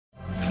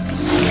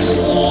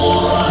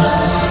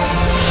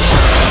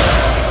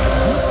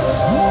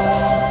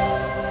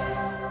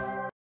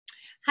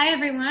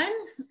everyone.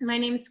 My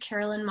name is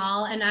Carolyn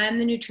Mall, and I'm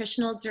the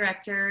nutritional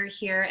director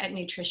here at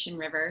Nutrition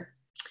River.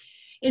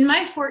 In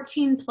my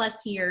 14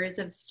 plus years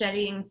of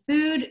studying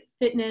food,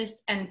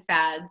 fitness, and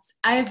fads,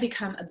 I have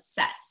become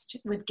obsessed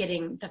with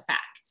getting the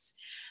facts.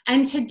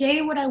 And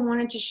today what I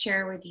wanted to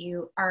share with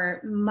you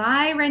are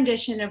my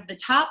rendition of the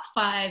top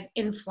 5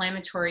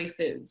 inflammatory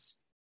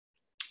foods.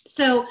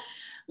 So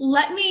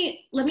let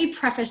me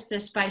preface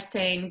this by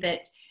saying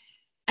that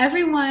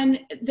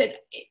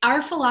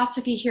our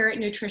philosophy here at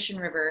Nutrition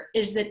River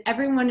is that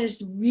everyone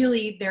is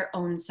really their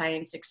own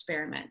science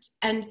experiment.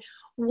 And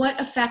what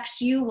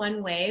affects you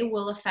one way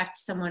will affect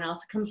someone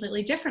else a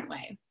completely different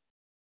way.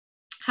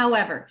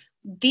 However,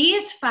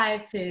 these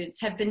 5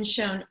 foods have been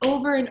shown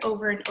over and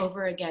over and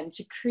over again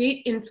to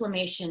create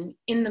inflammation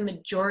in the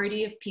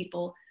majority of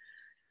people,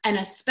 and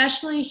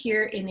especially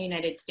here in the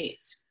United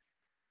States.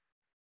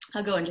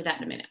 I'll go into that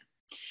in a minute.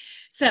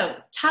 So,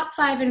 top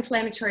 5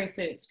 inflammatory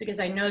foods, because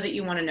I know that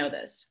you want to know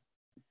this.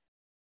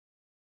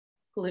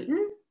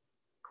 Gluten,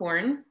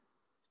 corn,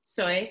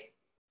 soy,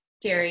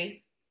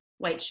 dairy,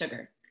 white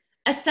sugar.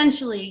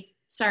 Essentially,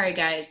 sorry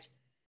guys,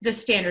 the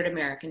standard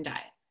American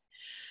diet.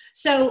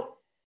 So,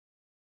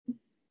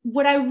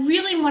 what I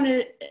really want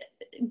to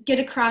get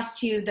across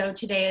to you though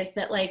today is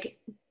that, like,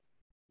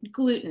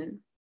 gluten,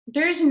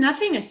 there's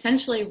nothing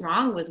essentially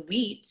wrong with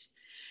wheat.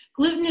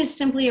 Gluten is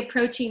simply a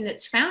protein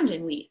that's found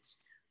in wheat.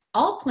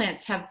 All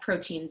plants have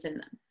proteins in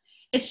them.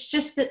 It's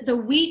just that the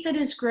wheat that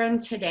is grown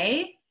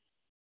today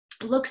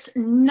looks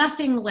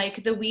nothing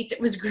like the wheat that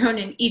was grown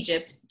in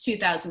Egypt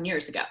 2,000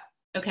 years ago,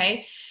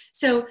 okay?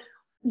 So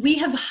we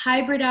have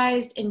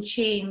hybridized and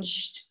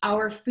changed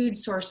our food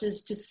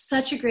sources to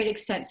such a great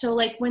extent. So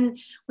like when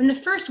the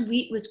first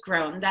wheat was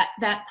grown,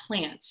 that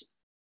plant,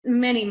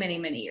 many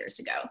years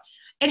ago,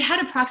 it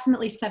had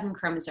approximately 7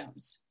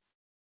 chromosomes.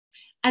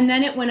 And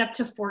then it went up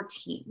to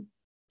 14.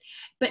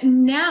 But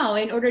now,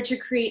 in order to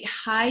create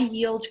high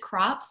yield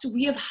crops,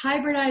 we have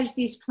hybridized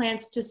these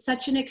plants to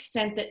such an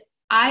extent that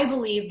I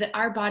believe that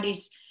our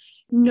bodies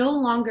no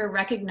longer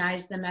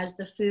recognize them as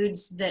the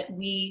foods that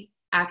we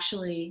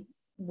actually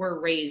were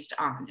raised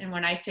on. And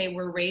when I say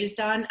we're raised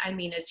on, I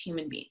mean as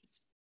human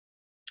beings.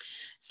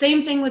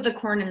 Same thing with the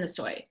corn and the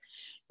soy.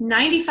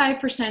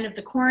 95% of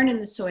the corn and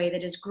the soy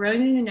that is grown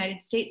in the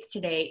United States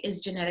today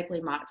is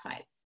genetically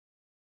modified.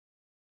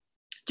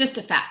 Just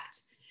a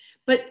fact.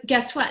 But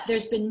guess what?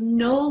 There's been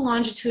no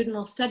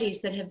longitudinal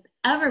studies that have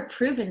ever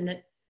proven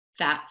that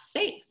that's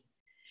safe.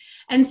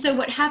 And so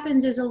what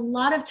happens is a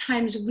lot of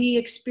times we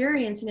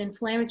experience an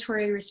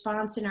inflammatory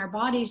response in our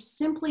bodies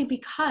simply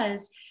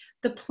because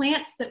the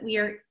plants that we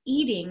are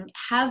eating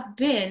have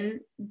been,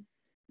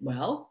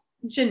 well,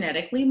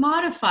 genetically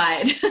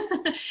modified.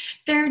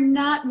 They're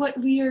not what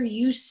we are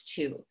used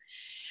to.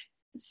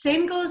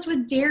 Same goes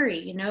with dairy.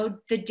 You know,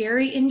 the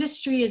dairy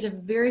industry is a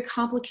very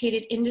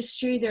complicated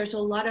industry. There's a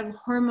lot of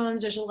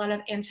hormones, there's a lot of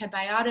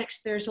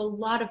antibiotics, there's a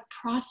lot of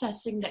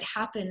processing that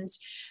happens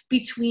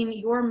between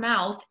your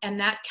mouth and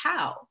that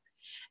cow.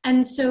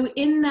 And so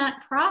in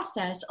that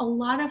process, a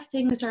lot of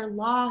things are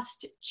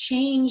lost,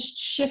 changed,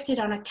 shifted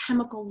on a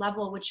chemical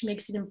level, which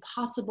makes it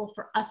impossible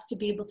for us to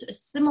be able to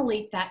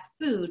assimilate that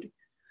food,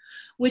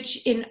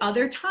 which in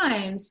other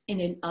times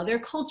and in other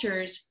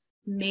cultures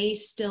may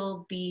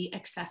still be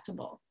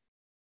accessible.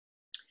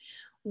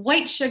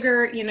 White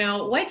sugar,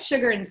 white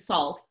sugar and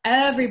salt,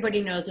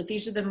 everybody knows that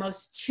these are the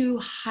most 2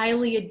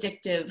 highly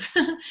addictive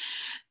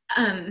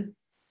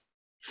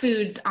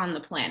foods on the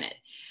planet.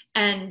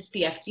 And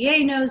the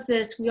FDA knows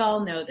this, we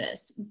all know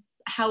this.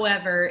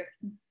 However,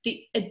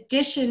 the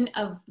addition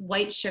of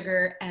white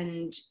sugar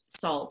and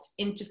salt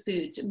into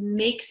foods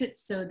makes it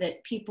so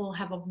that people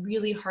have a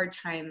really hard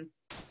time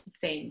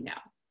saying no.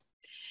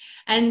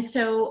 And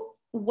so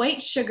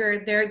white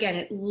sugar, there again,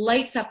 it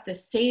lights up the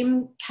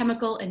same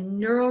chemical and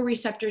neural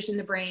receptors in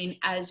the brain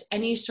as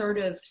any sort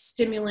of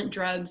stimulant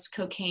drugs,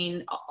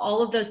 cocaine,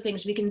 all of those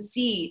things. We can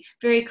see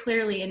very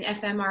clearly in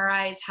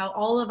fMRIs how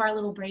all of our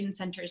little brain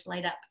centers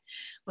light up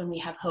when we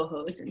have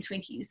ho-hos and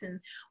Twinkies and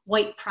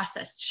white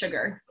processed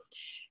sugar.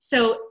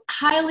 So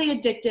highly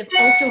addictive,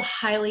 also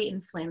highly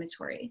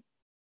inflammatory.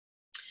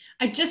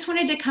 I just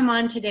wanted to come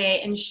on today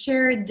and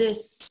share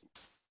this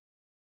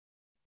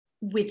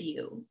with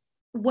you.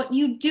 What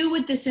you do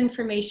with this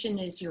information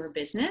is your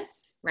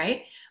business,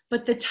 right?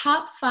 But the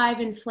top 5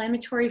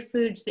 inflammatory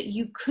foods that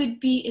you could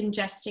be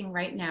ingesting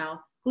right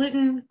now: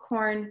 gluten,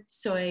 corn,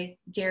 soy,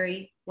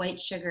 dairy, white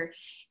sugar.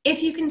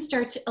 If you can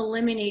start to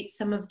eliminate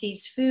some of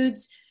these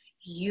foods,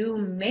 you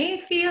may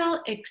feel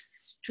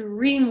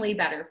extremely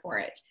better for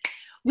it.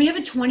 We have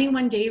a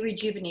 21-day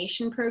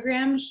rejuvenation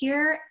program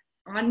here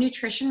on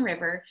Nutrition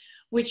River,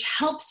 which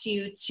helps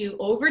you to,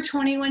 over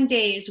 21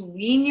 days,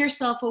 wean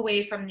yourself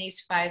away from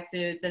these 5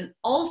 foods and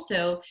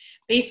also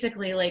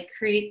basically like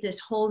create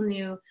this whole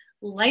new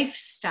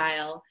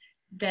lifestyle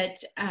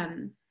that,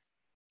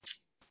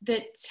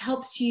 that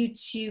helps you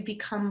to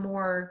become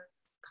more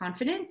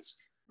confident,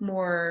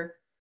 more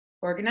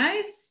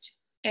organized,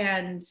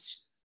 and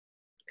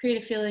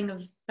create a feeling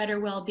of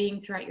better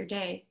well-being throughout your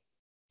day.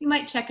 You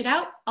might check it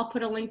out. I'll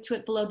put a link to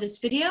it below this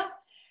video.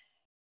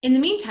 In the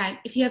meantime,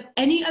 if you have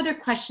any other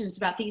questions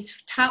about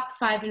these top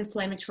 5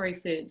 inflammatory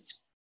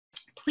foods,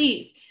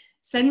 please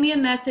send me a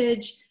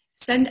message,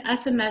 send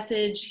us a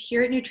message.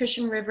 Here at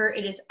Nutrition River,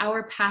 it is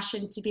our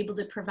passion to be able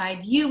to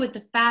provide you with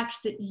the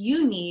facts that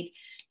you need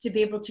to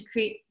be able to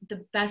create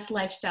the best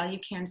lifestyle you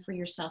can for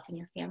yourself and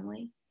your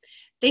family.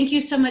 Thank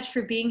you so much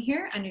for being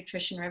here on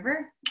Nutrition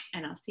River,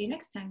 and I'll see you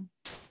next time.